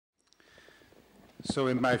So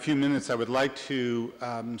in my few minutes, I would like to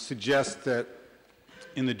suggest that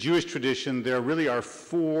in the Jewish tradition, there really are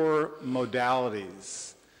four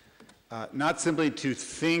modalities. Not simply to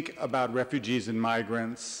think about refugees and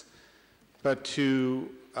migrants, but to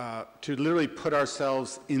literally put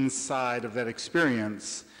ourselves inside of that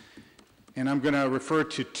experience. And I'm going to refer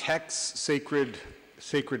to texts, sacred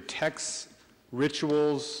texts,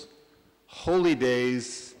 rituals, holy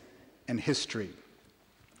days, and history.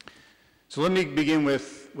 So let me begin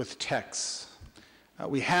with texts.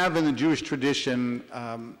 We have in the Jewish tradition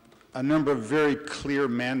a number of very clear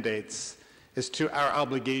mandates as to our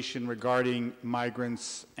obligation regarding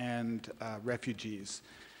migrants and refugees.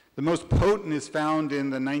 The most potent is found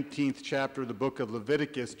in the 19th chapter of the book of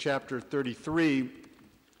Leviticus, chapter 33,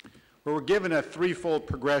 where we're given a threefold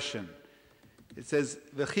progression. It says,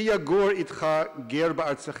 "V'chi yagur itcha ger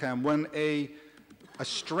ba'artzachem." When a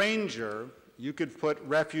stranger, you could put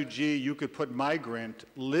refugee, you could put migrant,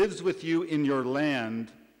 lives with you in your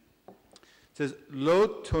land, it says,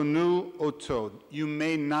 "Lo tonu oto," you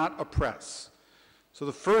may not oppress. So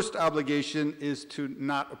the first obligation is to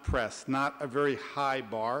not oppress, not a very high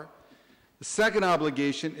bar. The second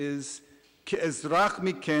obligation is, "Ke'ezrach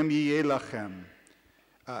mikem yiyeh lachem."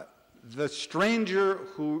 The stranger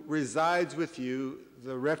who resides with you,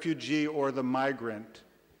 the refugee or the migrant,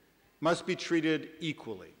 must be treated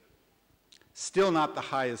equally. Still not the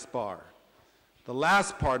highest bar. The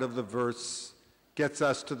last part of the verse gets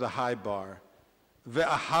us to the high bar.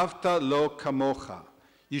 Ve'ahavta lo kamocha.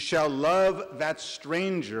 You shall love that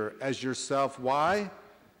stranger as yourself. Why?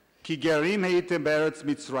 Ki gerim heitem be'eretz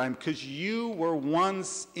Mitzrayim. Because you were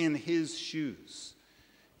once in his shoes.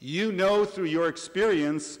 You know through your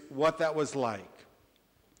experience what that was like.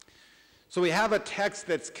 So we have a text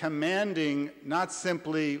that's commanding not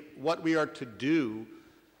simply what we are to do,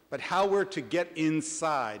 but how we're to get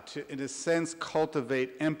inside, to, in a sense,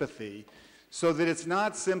 cultivate empathy, so that it's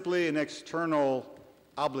not simply an external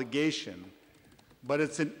obligation, but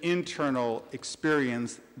it's an internal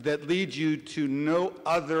experience that leads you to no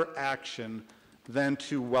other action than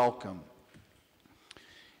to welcome.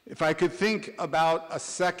 If I could think about a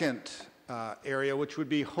second area, which would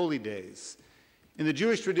be holy days. In the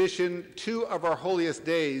Jewish tradition, two of our holiest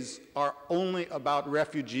days are only about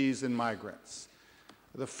refugees and migrants.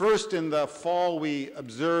 The first, in the fall, we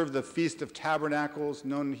observe the Feast of Tabernacles,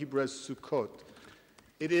 known in Hebrew as Sukkot.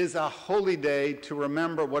 It is a holy day to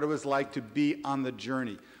remember what it was like to be on the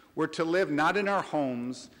journey. We're to live not in our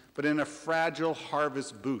homes, but in a fragile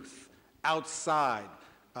harvest booth, outside,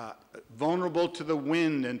 vulnerable to the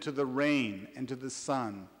wind and to the rain and to the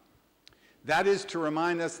sun. That is to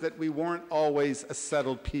remind us that we weren't always a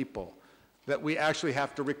settled people, that we actually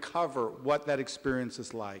have to recover what that experience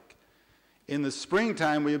is like. In the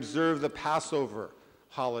springtime, we observe the Passover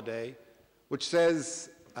holiday, which says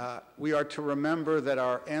we are to remember that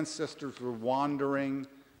our ancestors were wandering,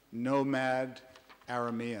 nomad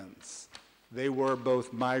Arameans. They were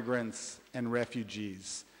both migrants and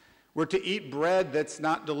refugees. We're to eat bread that's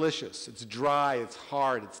not delicious. It's dry, it's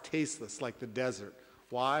hard, it's tasteless, like the desert.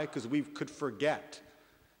 Why? Because we could forget,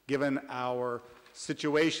 given our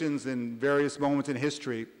situations in various moments in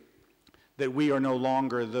history, that we are no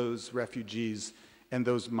longer those refugees and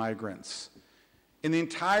those migrants. In the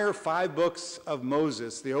entire 5 books of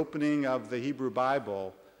Moses, the opening of the Hebrew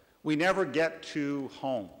Bible, we never get to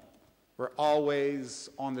home. We're always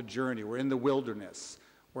on the journey. We're in the wilderness.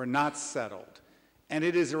 We're not settled. And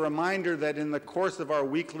it is a reminder that in the course of our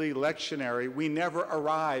weekly lectionary, we never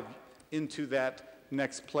arrive into that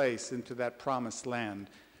next place, into that promised land,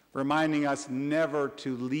 reminding us never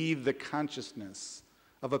to leave the consciousness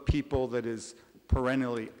of a people that is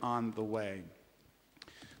perennially on the way.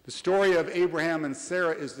 The story of Abraham and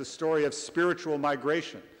Sarah is the story of spiritual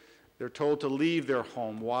migration. They're told to leave their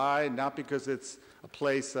home. Why? Not because it's a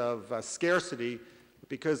place of scarcity, but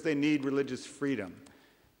because they need religious freedom.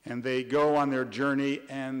 And they go on their journey,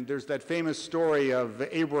 and there's that famous story of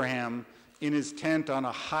Abraham in his tent on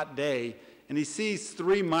a hot day, and he sees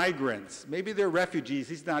 3 migrants, maybe they're refugees,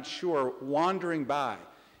 he's not sure, wandering by.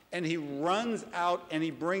 And he runs out and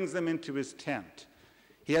he brings them into his tent.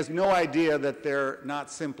 He has no idea that they're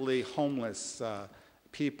not simply homeless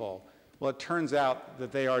people. Well, it turns out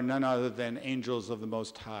that they are none other than angels of the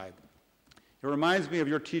Most High. It reminds me of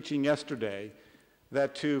your teaching yesterday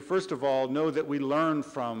that to, first of all, know that we learn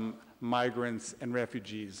from migrants and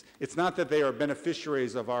refugees. It's not that they are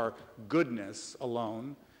beneficiaries of our goodness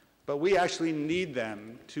alone, but we actually need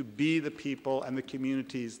them to be the people and the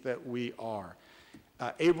communities that we are.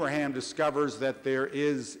 Abraham discovers that there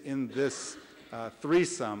is in this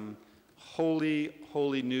threesome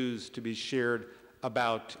holy news to be shared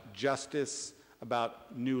about justice,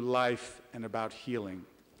 about new life, and about healing.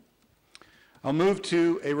 I'll move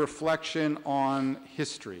to a reflection on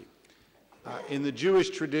history. In the Jewish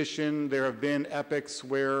tradition, there have been epochs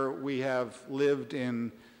where we have lived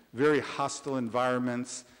in very hostile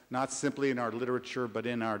environments, not simply in our literature, but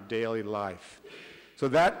in our daily life. So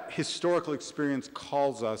that historical experience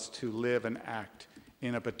calls us to live and act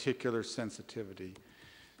in a particular sensitivity.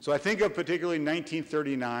 So I think of particularly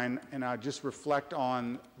 1939, and I just reflect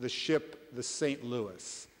on the ship, the St.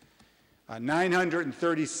 Louis.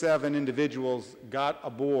 937 individuals got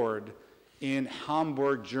aboard in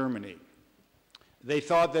Hamburg, Germany. They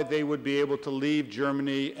thought that they would be able to leave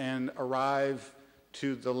Germany and arrive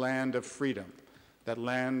to the land of freedom. That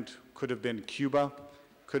land could have been Cuba,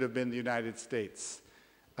 could have been the United States.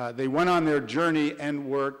 They went on their journey and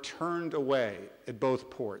were turned away at both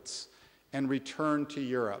ports and returned to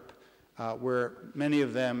Europe, where many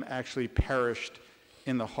of them actually perished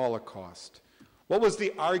in the Holocaust. What was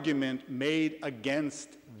the argument made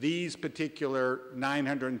against these particular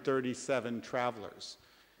 937 travelers?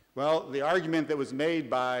 Well, the argument that was made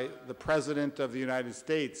by the President of the United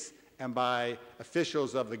States and by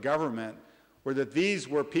officials of the government were that these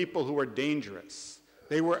were people who were dangerous.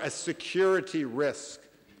 They were a security risk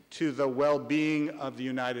to the well-being of the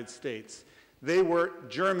United States. They were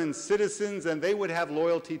German citizens, and they would have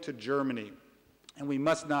loyalty to Germany, and we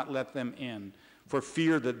must not let them in for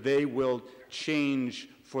fear that they will change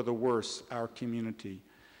for the worse our community.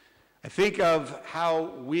 I think of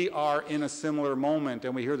how we are in a similar moment,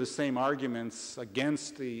 and we hear the same arguments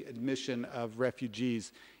against the admission of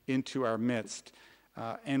refugees into our midst.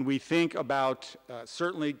 And we think about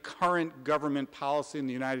certainly current government policy in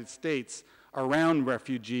the United States around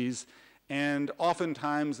refugees, and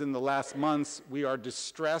oftentimes in the last months we are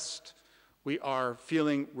distressed, we are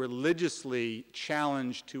feeling religiously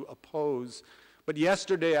challenged to oppose. But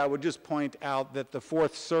yesterday I would just point out that the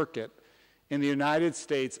Fourth Circuit in the United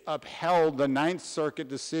States upheld the Ninth Circuit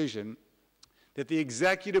decision that the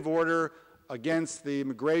executive order against the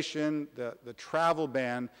immigration, the travel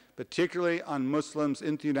ban, particularly on Muslims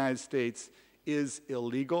into the United States, is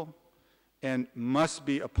illegal and must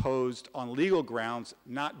be opposed on legal grounds,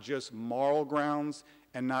 not just moral grounds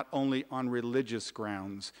and not only on religious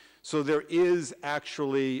grounds. So there is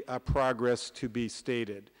actually progress to be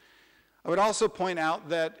stated. I would also point out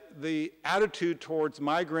that the attitude towards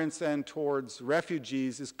migrants and towards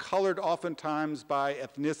refugees is colored oftentimes by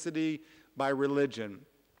ethnicity, by religion.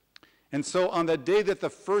 And so on the day that the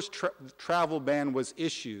first travel ban was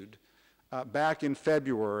issued, back in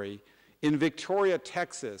February, in Victoria,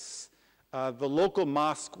 Texas, the local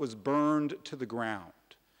mosque was burned to the ground.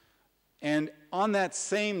 And on that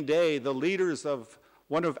same day, the leaders of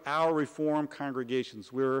one of our Reform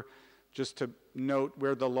congregations, just to note,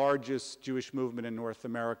 we're the largest Jewish movement in North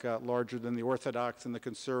America, larger than the Orthodox and the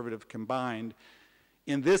Conservative combined.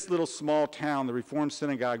 In this little small town, the Reformed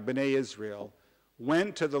synagogue, B'nai Israel,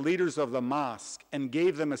 went to the leaders of the mosque and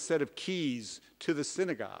gave them a set of keys to the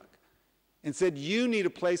synagogue and said, you need a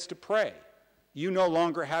place to pray. You no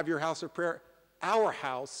longer have your house of prayer. Our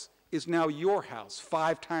house is now your house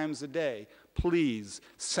 5 times a day. Please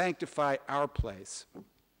sanctify our place.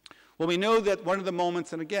 Well, we know that one of the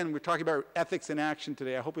moments, and again, we're talking about ethics in action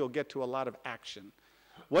today. I hope we'll get to a lot of action.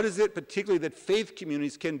 What is it particularly that faith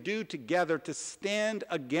communities can do together to stand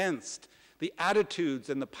against the attitudes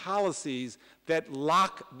and the policies that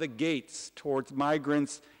lock the gates towards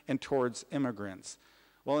migrants and towards immigrants?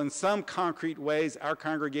 Well, in some concrete ways, our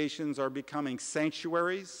congregations are becoming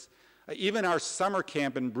sanctuaries. Even our summer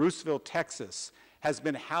camp in Bruceville, Texas, has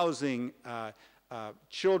been housing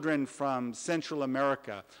children from Central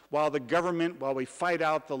America. While we fight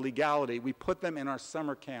out the legality, we put them in our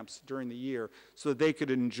summer camps during the year so that they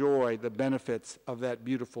could enjoy the benefits of that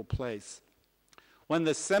beautiful place. When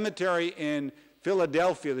the cemetery in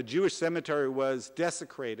Philadelphia, the Jewish cemetery, was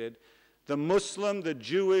desecrated, the Muslim, the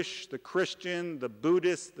Jewish, the Christian, the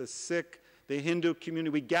Buddhist, the Sikh, the Hindu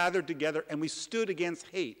community, we gathered together and we stood against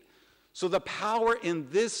hate. So the power in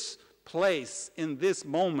this place, in this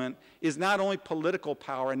moment, is not only political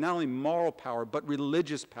power and not only moral power, but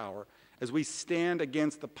religious power, as we stand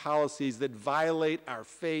against the policies that violate our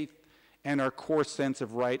faith and our core sense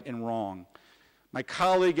of right and wrong. My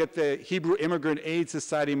colleague at the Hebrew Immigrant Aid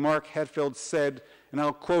Society, Mark Hetfield, said, and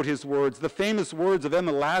I'll quote his words, the famous words of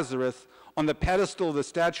Emma Lazarus on the pedestal of the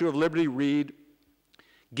Statue of Liberty read,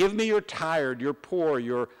 "Give me your tired, your poor,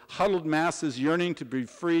 your huddled masses yearning to be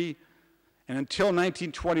free." And until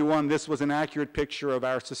 1921, this was an accurate picture of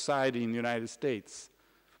our society in the United States.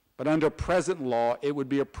 But under present law, it would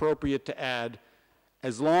be appropriate to add,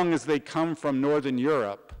 as long as they come from Northern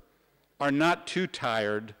Europe, are not too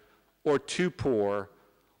tired, or too poor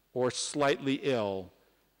or slightly ill,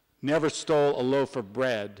 never stole a loaf of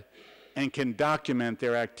bread, and can document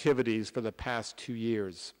their activities for the past 2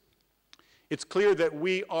 years. It's clear that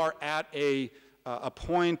we are at a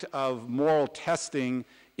point of moral testing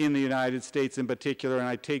in the United States in particular, and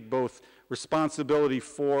I take both responsibility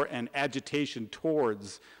for and agitation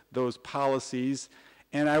towards those policies.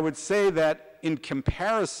 And I would say that in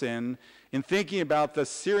comparison, in thinking about the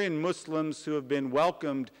Syrian Muslims who have been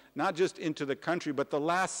welcomed not just into the country, but the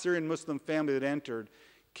last Syrian Muslim family that entered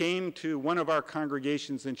came to one of our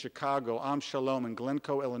congregations in Chicago, Am Shalom in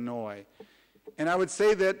Glencoe, Illinois. And I would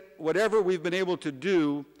say that whatever we've been able to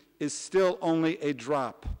do is still only a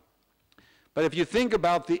drop. But if you think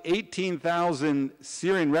about the 18,000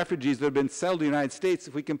 Syrian refugees that have been settled in the United States,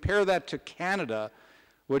 if we compare that to Canada,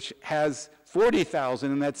 which has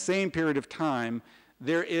 40,000 in that same period of time,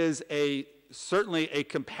 there is certainly a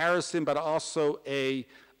comparison, but also an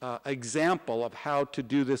example of how to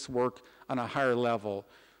do this work on a higher level.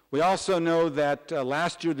 We also know that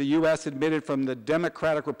last year the U.S. admitted from the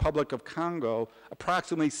Democratic Republic of Congo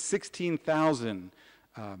approximately 16,000,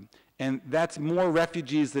 and that's more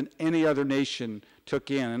refugees than any other nation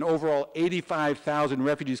took in. And overall, 85,000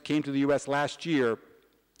 refugees came to the U.S. last year,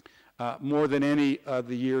 more than any of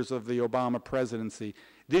the years of the Obama presidency.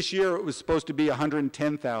 This year it was supposed to be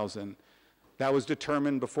 110,000. That was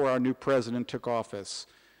determined before our new president took office.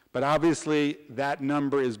 But obviously that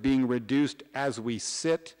number is being reduced as we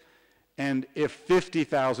sit, and if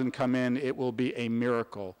 50,000 come in, it will be a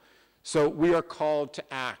miracle. So we are called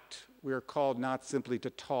to act. We are called not simply to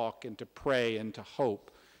talk and to pray and to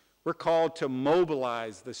hope. We're called to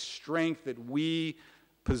mobilize the strength that we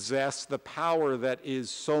possess, the power that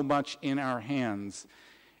is so much in our hands.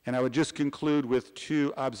 And I would just conclude with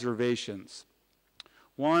 2 observations.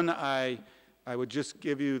 One, I would just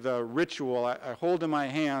give you the ritual. I hold in my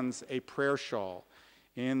hands a prayer shawl.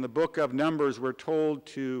 In the book of Numbers, we're told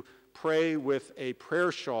to pray with a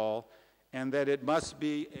prayer shawl, and that it must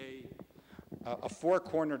be a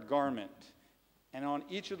 4-cornered garment. And on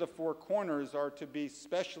each of the 4 corners are to be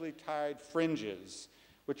specially tied fringes,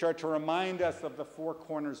 which are to remind us of the 4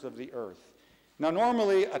 corners of the earth. Now,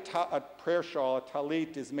 normally a prayer shawl, a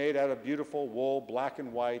talit, is made out of beautiful wool, black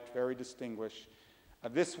and white, very distinguished.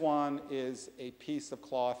 This one is a piece of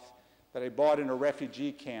cloth that I bought in a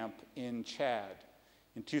refugee camp in Chad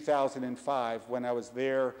in 2005 when I was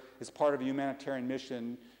there as part of a humanitarian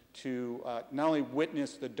mission to not only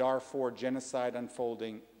witness the Darfur genocide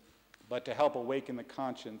unfolding, but to help awaken the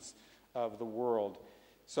conscience of the world.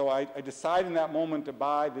 So I decided in that moment to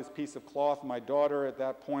buy this piece of cloth. My daughter, at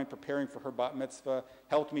that point, preparing for her bat mitzvah,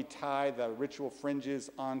 helped me tie the ritual fringes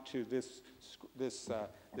onto this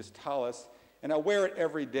tallis. And I wear it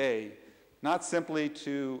every day, not simply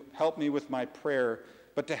to help me with my prayer,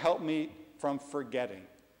 but to help me from forgetting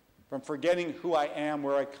who I am,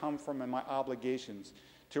 where I come from, and my obligations,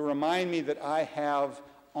 to remind me that I have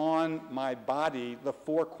on my body the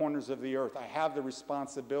 4 corners of the earth. I have the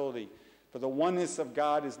responsibility. For the oneness of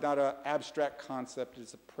God is not an abstract concept. It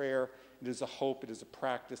is a prayer, it is a hope, it is a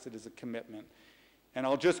practice, it is a commitment. And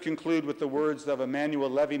I'll just conclude with the words of Emmanuel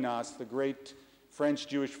Levinas, the great French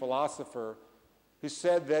Jewish philosopher, who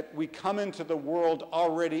said that we come into the world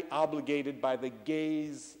already obligated by the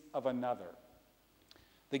gaze of another.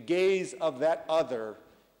 The gaze of that other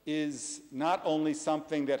is not only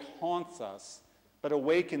something that haunts us, but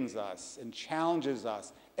awakens us and challenges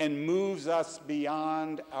us and moves us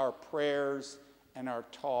beyond our prayers and our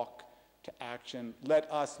talk to action.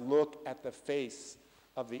 Let us look at the face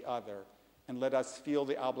of the other, and let us feel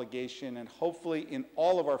the obligation. And hopefully in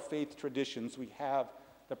all of our faith traditions, we have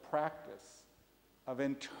the practice of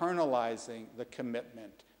internalizing the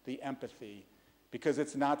commitment, the empathy, because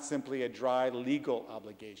it's not simply a dry legal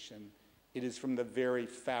obligation. It is from the very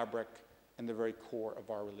fabric and the very core of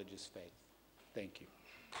our religious faith. Thank you.